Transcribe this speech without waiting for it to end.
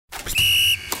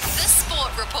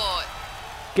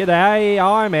G'day,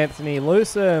 I'm Anthony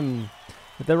Lewsome.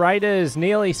 The Raiders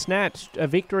nearly snatched a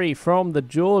victory from the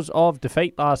jaws of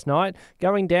defeat last night,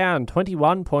 going down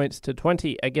 21 points to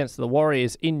 20 against the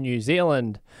Warriors in New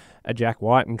Zealand. A Jack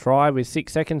Whiten try with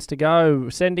 6 seconds to go,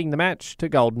 sending the match to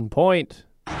Golden Point.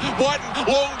 Whiten,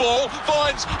 long ball,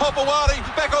 finds Hopewadi,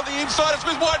 back on the inside, it's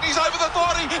with Whiten, he's over the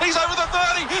 30, he's over the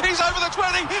 30, he's over the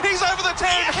 20, he's over the 10,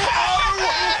 oh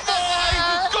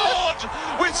my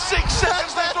God! With 6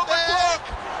 seconds left on the clock,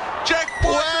 Jack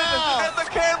Whiten and the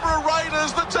Canberra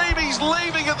Raiders, the team he's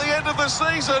leaving at the end of the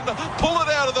season, pull it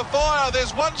out of the fire,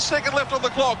 there's 1 second left on the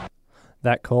clock.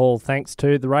 That call thanks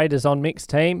to the Raiders on Mix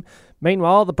team.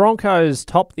 Meanwhile, the Broncos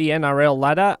top the NRL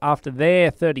ladder after their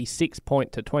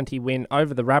 36-20 win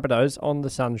over the Rabbitohs on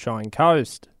the Sunshine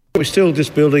Coast. We're still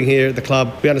just building here at the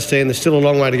club. We understand there's still a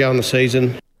long way to go in the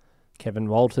season. Kevin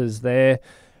Walters there.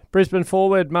 Brisbane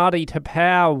forward Marty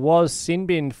Tapau was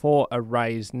sin-binned for a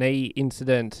raised knee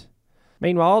incident.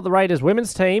 Meanwhile, the Raiders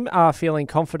women's team are feeling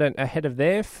confident ahead of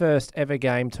their first ever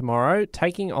game tomorrow,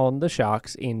 taking on the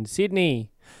Sharks in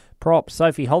Sydney. Prop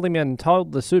Sophie Hollyman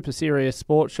told the Super Serious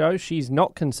Sports Show she's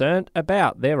not concerned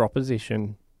about their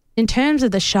opposition. In terms of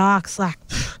the Sharks, I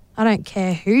don't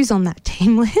care who's on that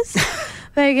team list.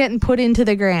 They're getting put into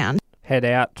the ground. Head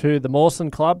out to the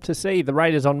Mawson Club to see the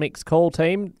Raiders on Mix call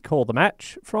team call the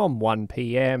match from 1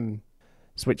 p.m.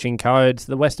 Switching codes,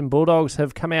 the Western Bulldogs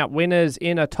have come out winners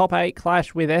in a top 8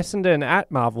 clash with Essendon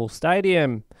at Marvel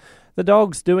Stadium. The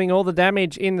Dogs doing all the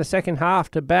damage in the second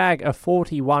half to bag a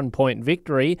 41-point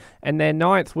victory and their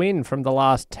 9th win from the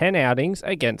last 10 outings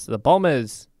against the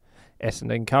Bombers.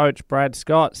 Essendon coach Brad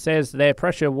Scott says their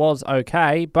pressure was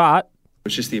okay, but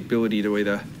it's just the ability to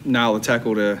either nail the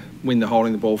tackle to win the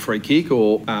holding the ball free kick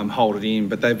or hold it in,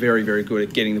 but they're very, very good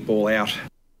at getting the ball out.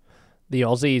 The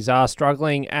Aussies are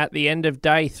struggling at the end of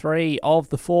day 3 of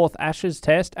the 4th Ashes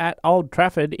Test at Old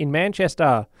Trafford in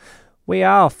Manchester. We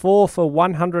are 4 for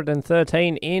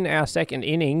 113 in our second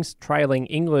innings, trailing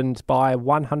England by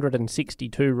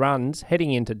 162 runs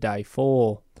heading into day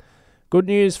 4. Good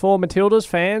news for Matildas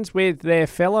fans, with their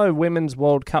fellow Women's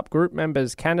World Cup group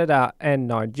members Canada and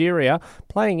Nigeria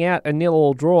playing out a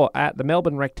 0-0 draw at the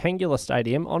Melbourne Rectangular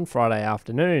Stadium on Friday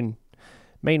afternoon.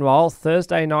 Meanwhile,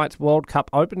 Thursday night's World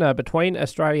Cup opener between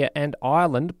Australia and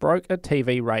Ireland broke a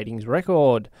TV ratings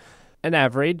record. An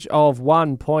average of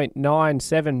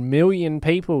 1.97 million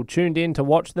people tuned in to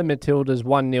watch the Matildas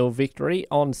 1-0 victory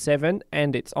on 7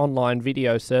 and its online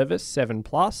video service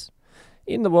 7+.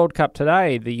 In the World Cup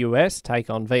today, the US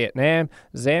take on Vietnam,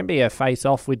 Zambia face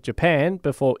off with Japan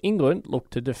before England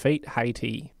look to defeat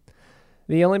Haiti.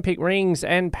 The Olympic rings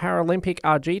and Paralympic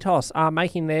Argitos are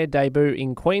making their debut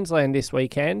in Queensland this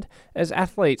weekend as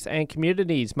athletes and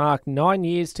communities mark 9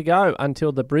 years to go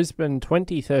until the Brisbane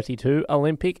 2032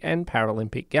 Olympic and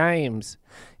Paralympic Games.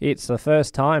 It's the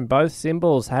first time both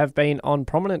symbols have been on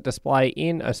prominent display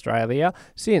in Australia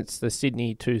since the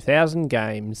Sydney 2000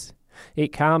 Games. It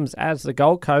comes as the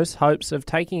Gold Coast hopes of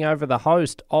taking over the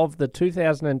host of the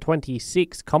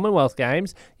 2026 Commonwealth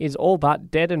Games is all but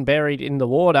dead and buried in the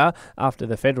water after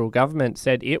the federal government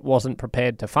said it wasn't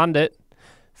prepared to fund it.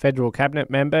 Federal Cabinet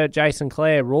member Jason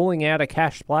Clare ruling out a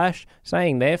cash splash,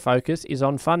 saying their focus is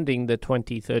on funding the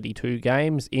 2032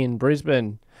 Games in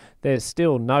Brisbane. There's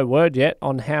still no word yet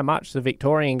on how much the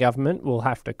Victorian government will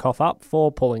have to cough up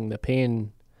for pulling the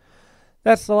pin.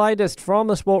 That's the latest from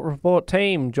the Sport Report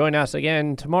team. Join us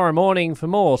again tomorrow morning for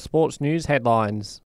more sports news headlines.